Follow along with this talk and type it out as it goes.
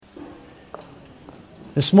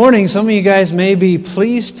This morning, some of you guys may be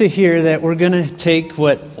pleased to hear that we're going to take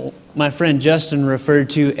what my friend Justin referred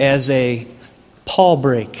to as a Paul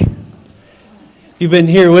break. If you've been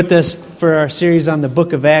here with us for our series on the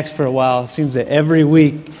book of Acts for a while, it seems that every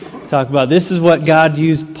week we talk about this is what God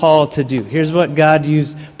used Paul to do. Here's what God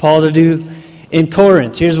used Paul to do in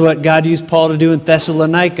Corinth. Here's what God used Paul to do in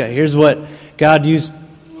Thessalonica. Here's what God used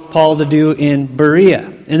Paul to do in Berea.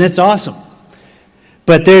 And it's awesome.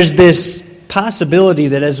 But there's this possibility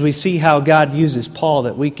that as we see how God uses Paul,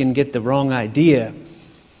 that we can get the wrong idea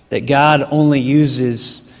that God only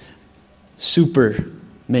uses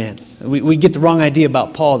Superman. We get the wrong idea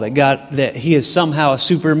about Paul, that he is somehow a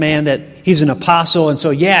Superman, that he's an apostle, and so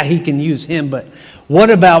yeah, he can use him, but what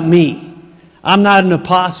about me? I'm not an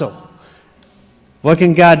apostle. What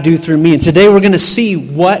can God do through me? And today we're going to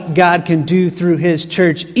see what God can do through his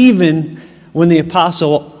church, even when the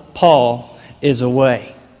apostle Paul is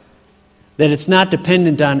away. That it's not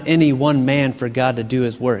dependent on any one man for God to do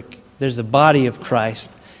his work. There's a body of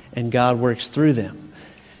Christ, and God works through them.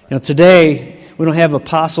 Today, we don't have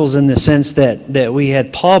apostles in the sense that we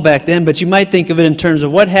had Paul back then, but you might think of it in terms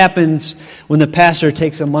of what happens when the pastor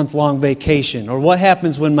takes a month-long vacation, or what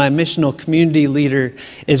happens when my missional community leader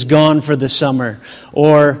is gone for the summer,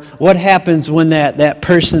 or what happens when that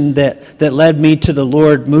person that led me to the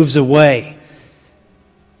Lord moves away.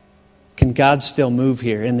 Can God still move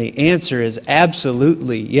here? And the answer is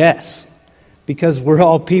absolutely yes. Because we're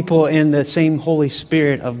all people and the same Holy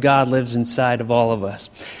Spirit of God lives inside of all of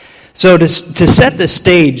us. So to set the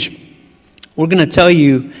stage, we're going to tell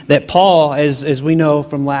you that Paul, as we know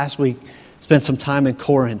from last week, spent some time in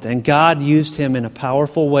Corinth. And God used him in a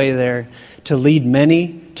powerful way there to lead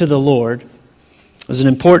many to the Lord. It was an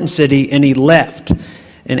important city, and he left.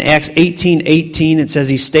 In Acts 18:18, it says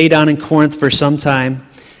he stayed on in Corinth for some time.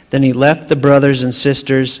 Then he left the brothers and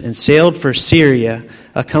sisters and sailed for Syria,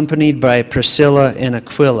 accompanied by Priscilla and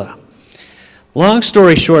Aquila. Long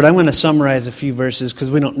story short, I'm going to summarize a few verses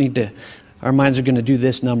because we don't need to, our minds are going to do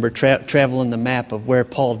this number, travel in the map of where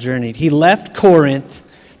Paul journeyed. He left Corinth,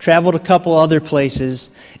 traveled a couple other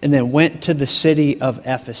places, and then went to the city of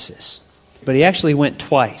Ephesus. But he actually went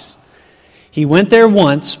twice. He went there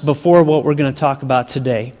once before what we're going to talk about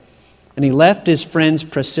today, and he left his friends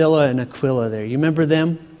Priscilla and Aquila there. You remember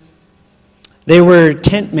them? They were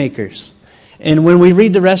tent makers. And when we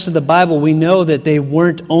read the rest of the Bible, we know that they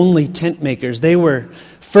weren't only tent makers. They were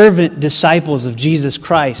fervent disciples of Jesus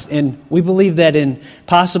Christ. And we believe that in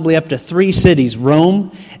possibly up to 3 cities,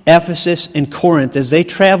 Rome, Ephesus, and Corinth, as they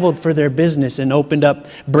traveled for their business and opened up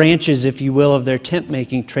branches, if you will, of their tent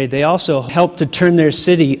making trade, they also helped to turn their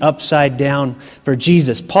city upside down for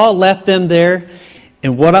Jesus. Paul left them there.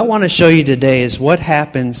 And what I want to show you today is what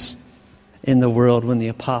happens in the world when the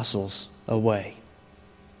apostles away.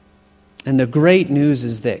 And the great news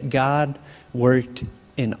is that God worked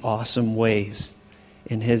in awesome ways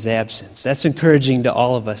in his absence. That's encouraging to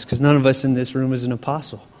all of us because none of us in this room is an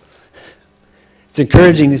apostle. It's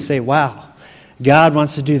encouraging to say, wow, God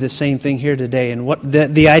wants to do the same thing here today. And what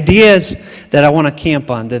the ideas that I want to camp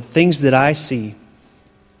on, the things that I see,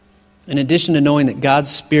 in addition to knowing that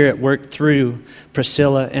God's Spirit worked through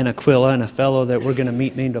Priscilla and Aquila and a fellow that we're going to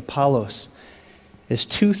meet named Apollos, is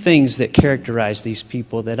 2 things that characterize these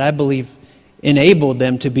people that I believe enabled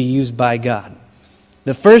them to be used by God.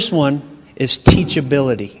 The first one is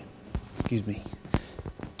teachability.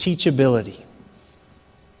 Teachability.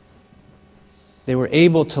 They were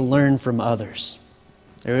able to learn from others.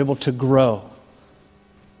 They were able to grow.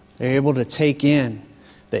 They were able to take in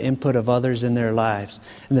the input of others in their lives.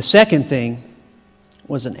 And the second thing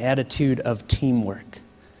was an attitude of teamwork.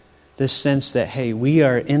 This sense that, hey, we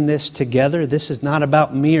are in this together. This is not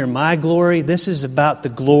about me or my glory. This is about the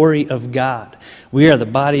glory of God. We are the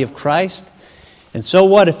body of Christ. And so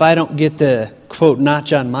what if I don't get the, quote,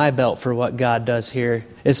 notch on my belt for what God does here?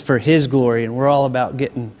 It's for his glory. And we're all about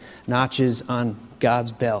getting notches on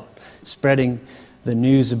God's belt, spreading the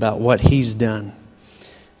news about what he's done.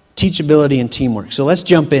 Teachability and teamwork. So let's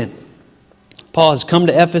jump in. Paul has come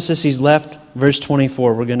to Ephesus. He's left. Verse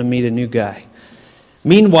 24, we're going to meet a new guy.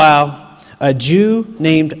 Meanwhile, a Jew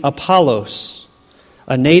named Apollos,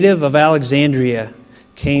 a native of Alexandria,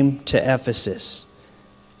 came to Ephesus.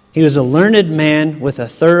 He was a learned man with a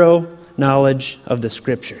thorough knowledge of the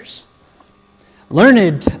Scriptures.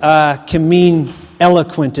 Learned can mean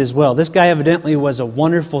eloquent as well. This guy evidently was a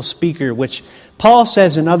wonderful speaker, which Paul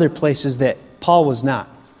says in other places that Paul was not.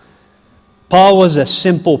 Paul was a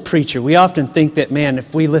simple preacher. We often think that, man,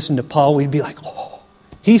 if we listen to Paul, we'd be like, oh.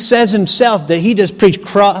 He says himself that he just preached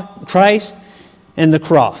Christ and the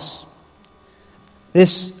cross.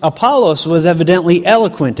 This Apollos was evidently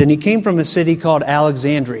eloquent, and he came from a city called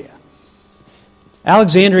Alexandria.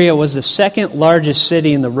 Alexandria was the second largest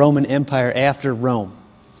city in the Roman Empire after Rome.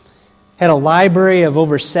 Had a library of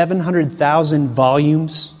over 700,000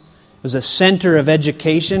 volumes. It was a center of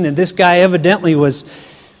education, and this guy evidently was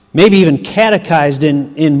maybe even catechized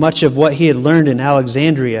in much of what he had learned in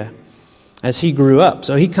Alexandria as he grew up.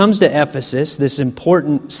 So he comes to Ephesus, this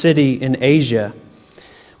important city in Asia,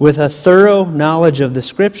 with a thorough knowledge of the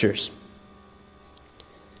Scriptures.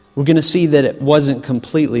 We're going to see that it wasn't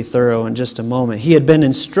completely thorough in just a moment. He had been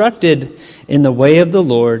instructed in the way of the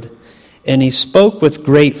Lord, and he spoke with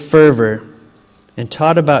great fervor and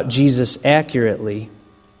taught about Jesus accurately,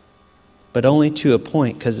 but only to a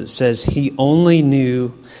point, because it says he only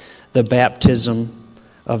knew the baptism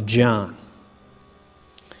of John.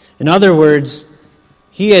 In other words,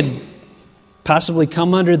 he had possibly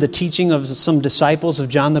come under the teaching of some disciples of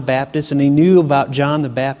John the Baptist, and he knew about John the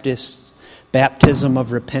Baptist's baptism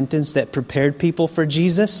of repentance that prepared people for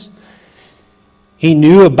Jesus. He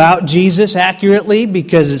knew about Jesus accurately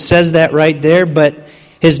because it says that right there, but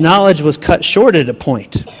his knowledge was cut short at a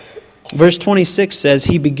point. Verse 26 says,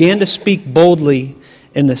 he began to speak boldly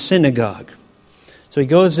in the synagogue. So he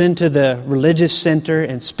goes into the religious center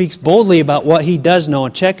and speaks boldly about what he does know.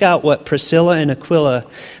 And check out what Priscilla and Aquila,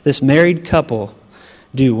 this married couple,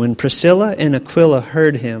 do. When Priscilla and Aquila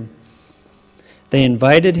heard him, they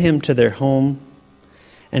invited him to their home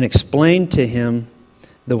and explained to him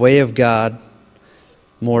the way of God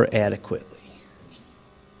more adequately.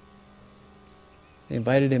 They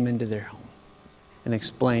invited him into their home and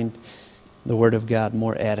explained the Word of God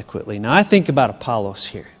more adequately. Now I think about Apollos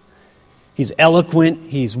here. He's eloquent,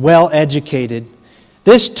 he's well educated.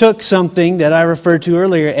 This took something that I referred to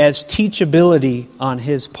earlier as teachability on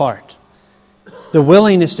his part. The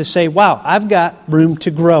willingness to say, wow, I've got room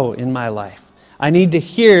to grow in my life. I need to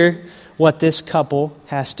hear what this couple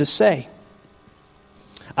has to say.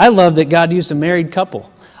 I love that God used a married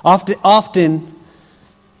couple. Often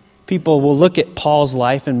people will look at Paul's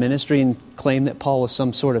life and ministry and claim that Paul was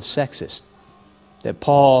some sort of sexist, that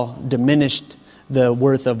Paul diminished the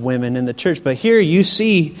worth of women in the church. But here you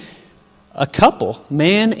see a couple,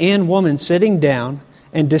 man and woman, sitting down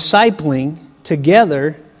and discipling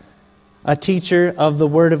together a teacher of the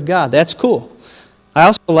Word of God. That's cool. I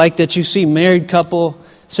also like that you see married couple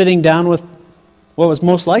sitting down with what was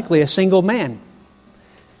most likely a single man.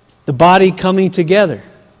 The body coming together.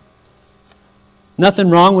 Nothing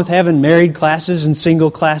wrong with having married classes and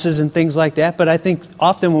single classes and things like that, but I think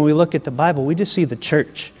often when we look at the Bible, we just see the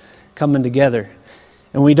church coming together.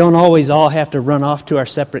 And we don't always all have to run off to our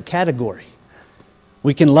separate category.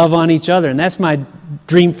 We can love on each other, and that's my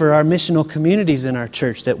dream for our missional communities in our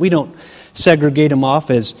church, that we don't segregate them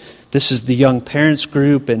off as this is the young parents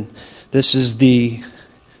group and this is the,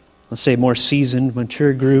 let's say, more seasoned,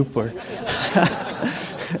 mature group, or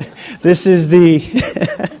this is the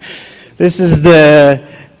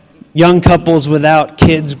young couples without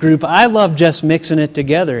kids group. I love just mixing it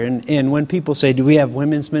together. And when people say, do we have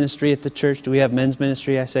women's ministry at the church? Do we have men's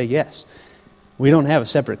ministry? I say, yes. We don't have a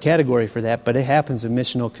separate category for that, but it happens in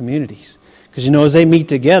missional communities. Because, as they meet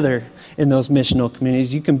together in those missional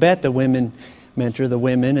communities, you can bet the women mentor the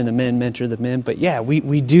women and the men mentor the men. But yeah,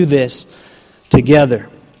 we do this together.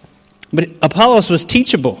 But Apollos was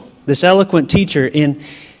teachable, this eloquent teacher. And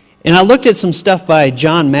I looked at some stuff by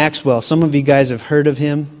John Maxwell. Some of you guys have heard of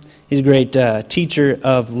him. He's a great teacher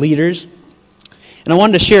of leaders. And I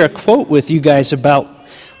wanted to share a quote with you guys about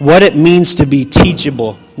what it means to be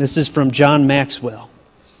teachable. This is from John Maxwell.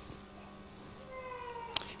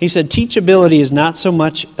 He said, teachability is not so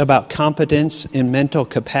much about competence and mental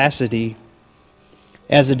capacity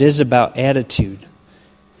as it is about attitude.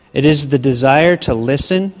 It is the desire to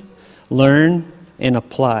listen, learn, and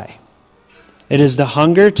apply. It is the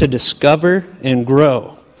hunger to discover and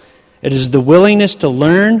grow. It is the willingness to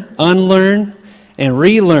learn, unlearn, and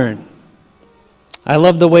relearn. I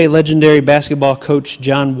love the way legendary basketball coach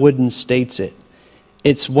John Wooden states it.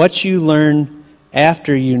 It's what you learn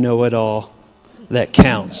after you know it all that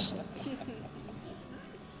counts.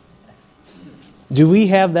 Do we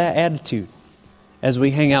have that attitude as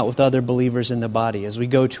we hang out with other believers in the body, as we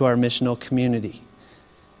go to our missional community?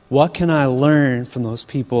 What can I learn from those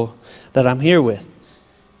people that I'm here with?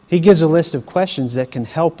 He gives a list of questions that can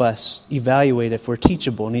help us evaluate if we're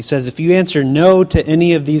teachable. And he says, if you answer no to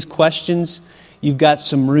any of these questions, you've got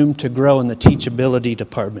some room to grow in the teachability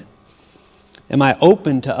department. Am I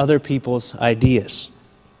open to other people's ideas?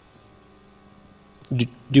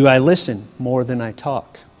 Do I listen more than I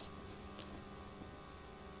talk?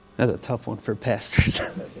 That's a tough one for pastors.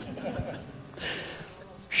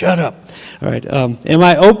 Shut up. All right. Am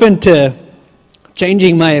I open to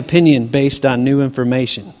changing my opinion based on new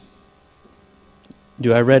information?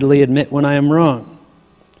 Do I readily admit when I am wrong?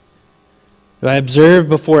 Do I observe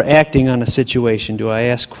before acting on a situation? Do I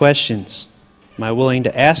ask questions? Am I willing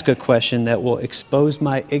to ask a question that will expose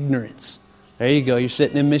my ignorance? There you go. You're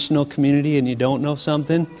sitting in missional community and you don't know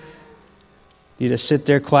something. You just sit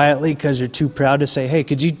there quietly because you're too proud to say, hey,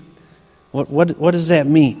 could you, what does that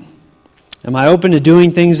mean? Am I open to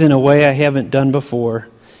doing things in a way I haven't done before?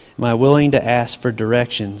 Am I willing to ask for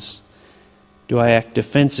directions? Do I act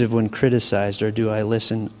defensive when criticized, or do I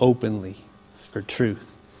listen openly for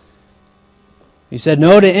truth? You said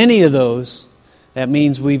no to any of those. That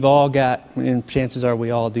means we've all got, and chances are we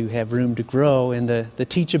all do have room to grow in the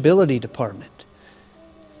teachability department.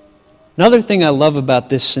 Another thing I love about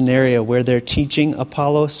this scenario where they're teaching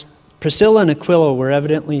Apollos, Priscilla and Aquila were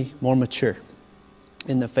evidently more mature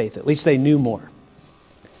in the faith. At least they knew more.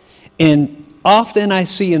 And often I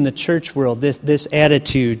see in the church world this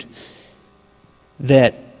attitude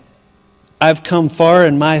that I've come far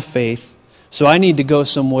in my faith, so I need to go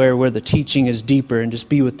somewhere where the teaching is deeper and just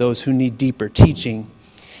be with those who need deeper teaching.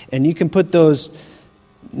 And you can put those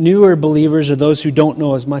newer believers or those who don't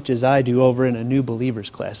know as much as I do over in a new believers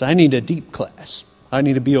class. I need a deep class. I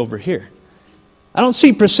need to be over here. I don't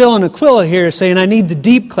see Priscilla and Aquila here saying, I need the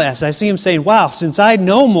deep class. I see them saying, wow, since I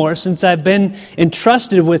know more, since I've been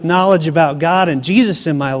entrusted with knowledge about God and Jesus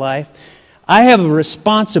in my life, I have a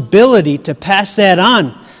responsibility to pass that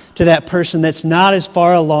on to that person that's not as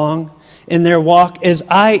far along in their walk as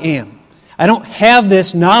I am. I don't have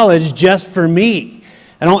this knowledge just for me.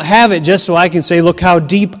 I don't have it just so I can say, look how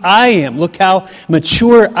deep I am. Look how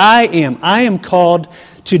mature I am. I am called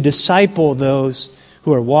to disciple those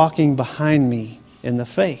who are walking behind me in the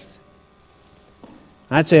faith.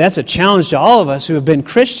 I'd say that's a challenge to all of us who have been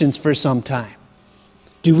Christians for some time.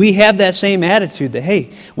 Do we have that same attitude that,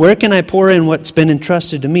 hey, where can I pour in what's been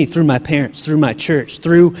entrusted to me through my parents, through my church,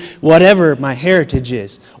 through whatever my heritage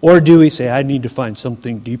is? Or do we say, I need to find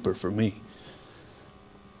something deeper for me?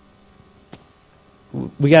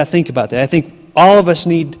 We got to think about that. I think all of us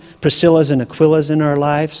need Priscillas and Aquilas in our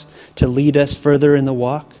lives to lead us further in the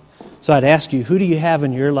walk. So I'd ask you, who do you have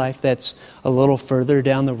in your life that's a little further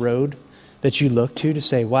down the road that you look to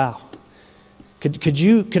say, wow,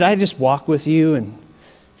 could I just walk with you, and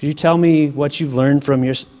could you tell me what you've learned from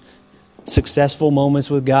your successful moments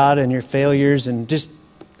with God and your failures? And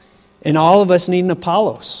all of us need an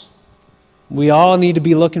Apollos. We all need to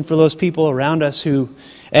be looking for those people around us who,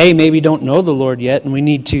 A, maybe don't know the Lord yet, and we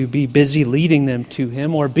need to be busy leading them to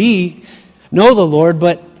Him, or B, know the Lord,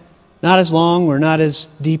 but not as long or not as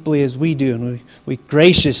deeply as we do. And we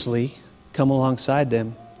graciously come alongside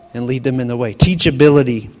them and lead them in the way.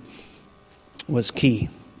 Teachability was key.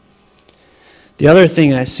 The other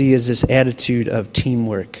thing I see is this attitude of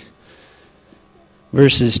teamwork.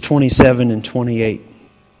 Verses 27 and 28.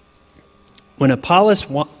 When Apollos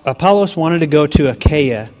wanted to go to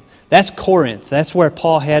Achaia, that's Corinth. That's where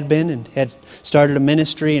Paul had been and had started a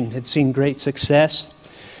ministry and had seen great success.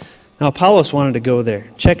 Now, Apollos wanted to go there.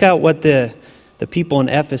 Check out what the people in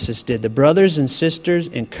Ephesus did. The brothers and sisters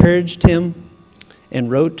encouraged him and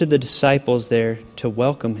wrote to the disciples there to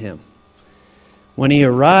welcome him. When he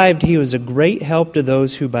arrived, he was a great help to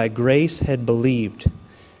those who by grace had believed.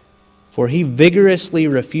 For he vigorously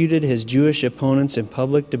refuted his Jewish opponents in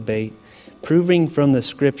public debate, proving from the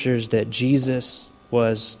Scriptures that Jesus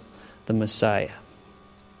was the Messiah.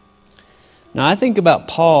 Now, I think about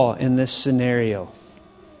Paul in this scenario.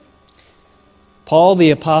 Paul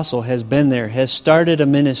the Apostle has been there, has started a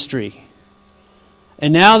ministry.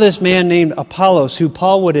 And now this man named Apollos, who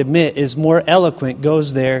Paul would admit is more eloquent,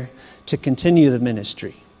 goes there to continue the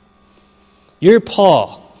ministry. You're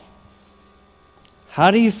Paul.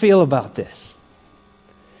 How do you feel about this?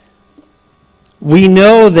 We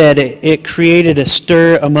know that it created a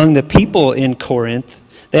stir among the people in Corinth.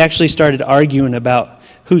 They actually started arguing about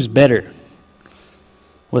who's better.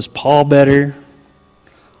 Was Paul better?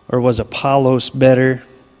 Or was Apollos better?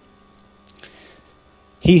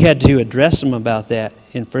 He had to address them about that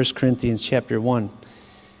in 1 Corinthians chapter 1.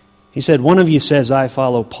 He said, one of you says, I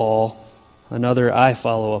follow Paul. Another, I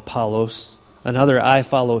follow Apollos. Another, I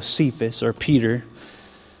follow Cephas or Peter.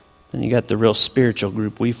 Then you got the real spiritual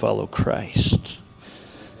group, we follow Christ.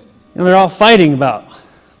 And they're all fighting about,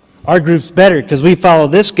 our group's better because we follow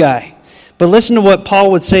this guy. But listen to what Paul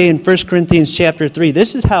would say in 1 Corinthians chapter 3.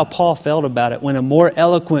 This is how Paul felt about it when a more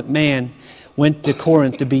eloquent man went to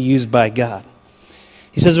Corinth to be used by God.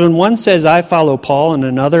 He says, when one says, I follow Paul, and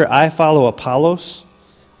another, I follow Apollos,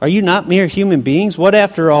 are you not mere human beings? What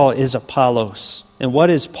after all is Apollos? And what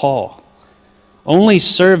is Paul? only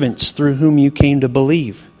servants through whom you came to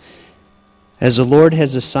believe, as the Lord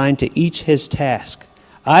has assigned to each his task.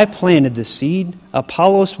 I planted the seed,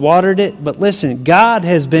 Apollos watered it, but listen, God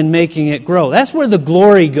has been making it grow. That's where the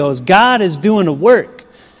glory goes. God is doing the work.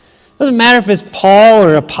 It doesn't matter if it's Paul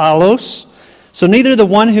or Apollos. So neither the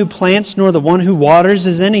one who plants nor the one who waters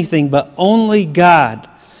is anything, but only God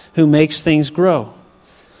who makes things grow.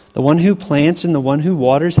 The one who plants and the one who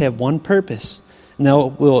waters have one purpose, and they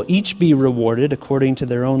will each be rewarded according to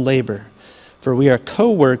their own labor. For we are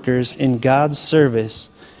co-workers in God's service.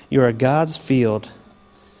 You are God's field,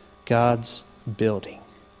 God's building.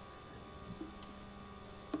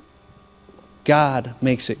 God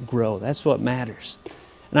makes it grow. That's what matters.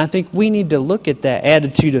 And I think we need to look at that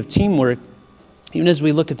attitude of teamwork even as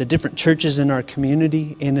we look at the different churches in our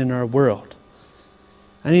community and in our world.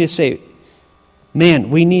 I need to say, man,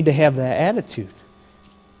 we need to have that attitude.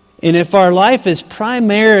 And if our life is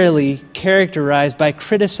primarily characterized by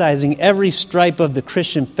criticizing every stripe of the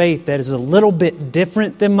Christian faith that is a little bit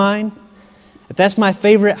different than mine, if that's my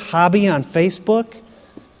favorite hobby on Facebook,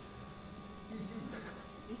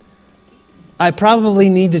 I probably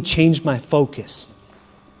need to change my focus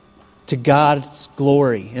to God's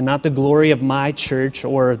glory and not the glory of my church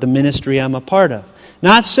or the ministry I'm a part of.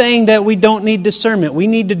 Not saying that we don't need discernment. We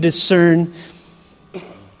need to discern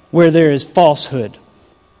where there is falsehood.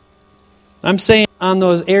 I'm saying on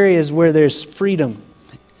those areas where there's freedom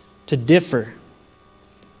to differ,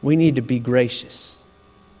 we need to be gracious.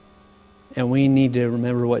 And we need to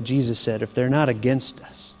remember what Jesus said. If they're not against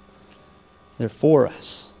us, they're for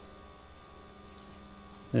us.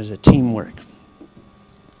 There's a teamwork.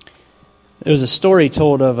 There was a story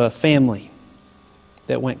told of a family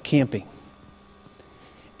that went camping.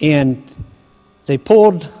 And they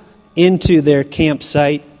pulled into their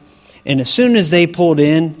campsite. And as soon as they pulled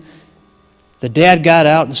in, the dad got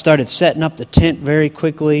out and started setting up the tent very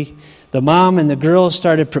quickly. The mom and the girls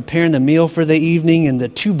started preparing the meal for the evening, and the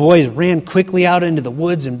two boys ran quickly out into the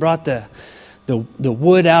woods and brought the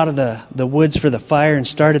wood out of the woods for the fire and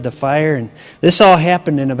started the fire. And this all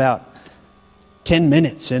happened in about 10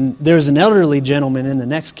 minutes. And there was an elderly gentleman in the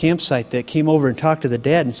next campsite that came over and talked to the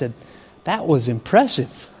dad and said, "That was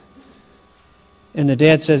impressive." And the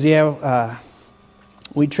dad says, "Yeah,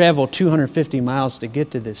 we traveled 250 miles to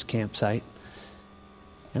get to this campsite.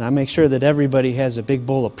 And I make sure that everybody has a big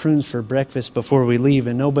bowl of prunes for breakfast before we leave,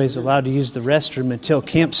 and nobody's allowed to use the restroom until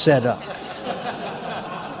camp's set up."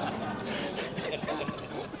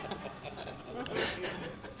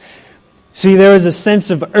 See, there was a sense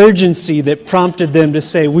of urgency that prompted them to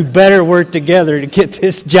say, we better work together to get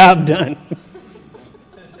this job done.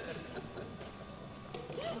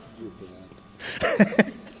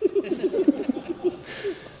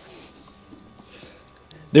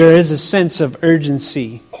 There is a sense of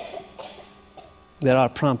urgency that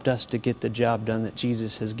ought to prompt us to get the job done that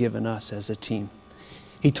Jesus has given us as a team.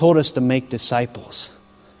 He told us to make disciples.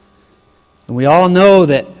 And we all know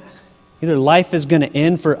that either life is going to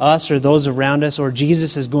end for us or those around us, or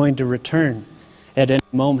Jesus is going to return at any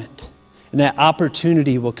moment. And that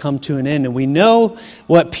opportunity will come to an end. And we know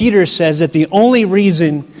what Peter says, that the only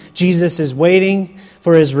reason Jesus is waiting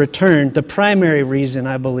for his return, the primary reason,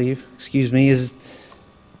 I believe, is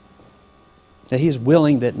that he is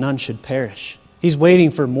willing that none should perish. He's waiting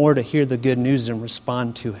for more to hear the good news and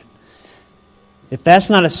respond to it. If that's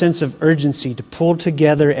not a sense of urgency to pull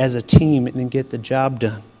together as a team and get the job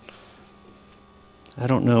done, I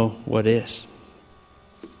don't know what is.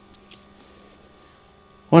 I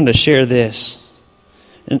wanted to share this.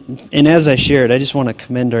 And as I shared, I just want to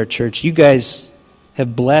commend our church. You guys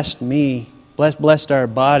have blessed me, blessed our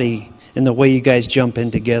body in the way you guys jump in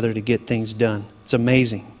together to get things done. It's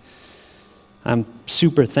amazing. I'm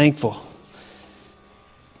super thankful.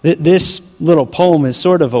 This little poem is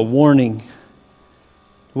sort of a warning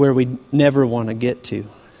where we never want to get to.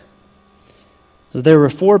 There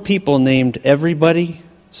were 4 people named everybody,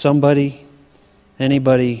 somebody,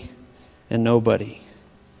 anybody, and nobody.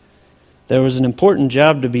 There was an important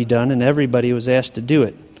job to be done, and everybody was asked to do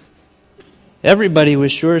it. Everybody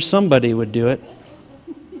was sure somebody would do it.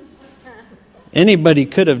 Anybody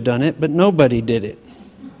could have done it, but nobody did it.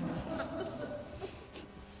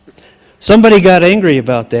 Somebody got angry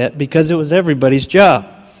about that because it was everybody's job.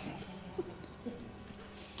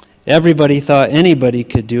 Everybody thought anybody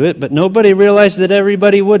could do it, but nobody realized that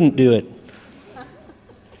everybody wouldn't do it.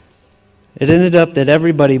 It ended up that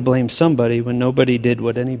everybody blamed somebody when nobody did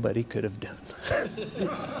what anybody could have done.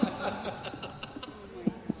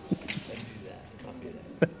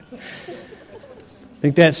 I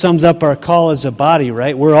think that sums up our call as a body,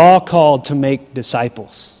 right? We're all called to make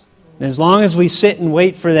disciples. And as long as we sit and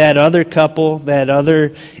wait for that other couple, that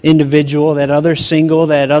other individual, that other single,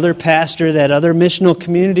 that other pastor, that other missional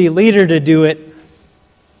community leader to do it,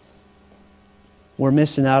 we're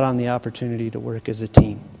missing out on the opportunity to work as a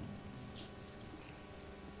team.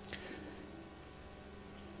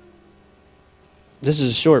 This is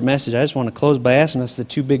a short message. I just want to close by asking us the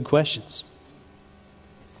two big questions.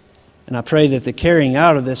 And I pray that the carrying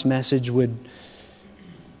out of this message would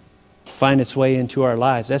find its way into our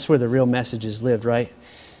lives. That's where the real message is lived, right?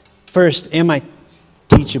 First, am I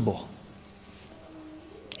teachable?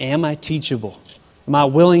 Am I teachable? Am I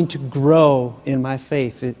willing to grow in my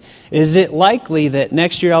faith? Is it likely that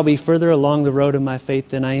next year I'll be further along the road of my faith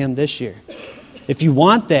than I am this year? If you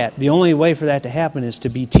want that, the only way for that to happen is to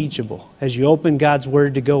be teachable. As you open God's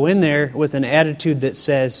Word, to go in there with an attitude that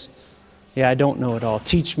says, yeah, I don't know it all.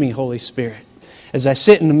 Teach me, Holy Spirit. As I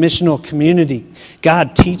sit in the missional community,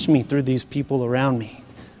 God, teach me through these people around me.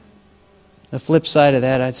 The flip side of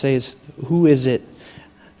that, I'd say, is who is it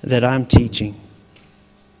that I'm teaching?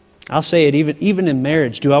 I'll say it even in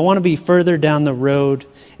marriage. Do I want to be further down the road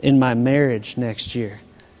in my marriage next year?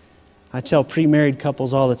 I tell pre-married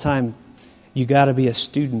couples all the time, you got to be a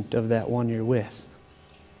student of that one you're with.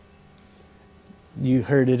 You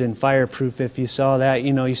heard it in Fireproof if you saw that.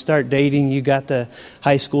 You start dating, you got the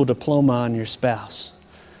high school diploma on your spouse.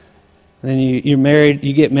 Then you're married,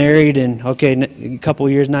 you get married, and a couple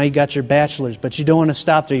of years now you got your bachelor's, but you don't want to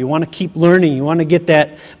stop there. You want to keep learning. You want to get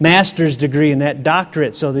that master's degree and that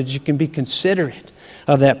doctorate so that you can be considerate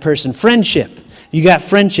of that person. Friendship. You got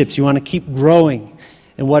friendships. You want to keep growing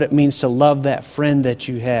in what it means to love that friend that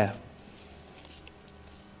you have.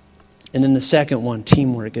 And then the second one,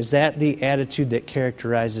 teamwork. Is that the attitude that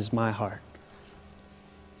characterizes my heart?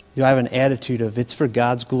 Do I have an attitude of it's for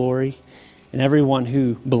God's glory? And everyone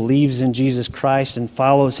who believes in Jesus Christ and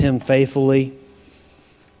follows Him faithfully,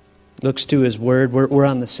 looks to His Word, we're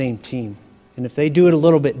on the same team. And if they do it a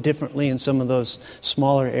little bit differently in some of those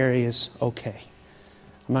smaller areas, okay.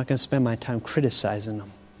 I'm not going to spend my time criticizing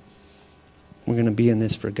them. We're going to be in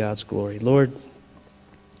this for God's glory. Lord,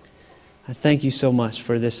 I thank you so much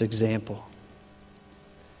for this example.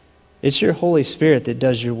 It's your Holy Spirit that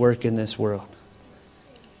does your work in this world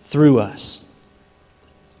through us.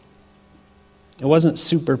 It wasn't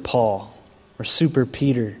Super Paul or Super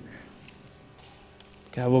Peter.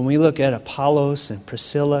 God, when we look at Apollos and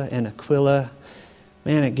Priscilla and Aquila,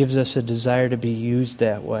 man, it gives us a desire to be used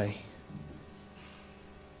that way.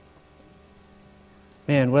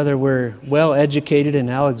 Man, whether we're well educated in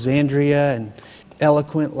Alexandria and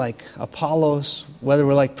eloquent like Apollos, whether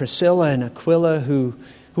we're like Priscilla and Aquila who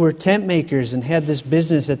were tent makers and had this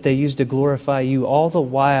business that they used to glorify you, all the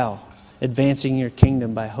while advancing your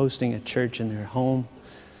kingdom by hosting a church in their home.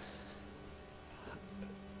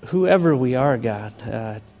 Whoever we are,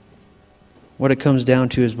 God, what it comes down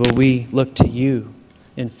to is will we look to you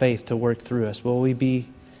in faith to work through us? Will we be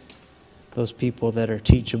those people that are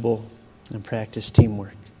teachable and practice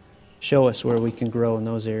teamwork? Show us where we can grow in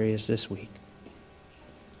those areas this week.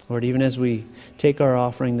 Lord, even as we take our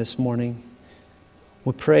offering this morning,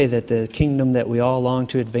 we pray that the kingdom that we all long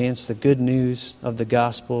to advance, the good news of the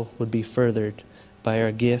gospel, would be furthered by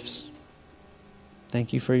our gifts.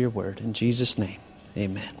 Thank you for your word. In Jesus' name,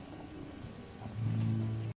 amen.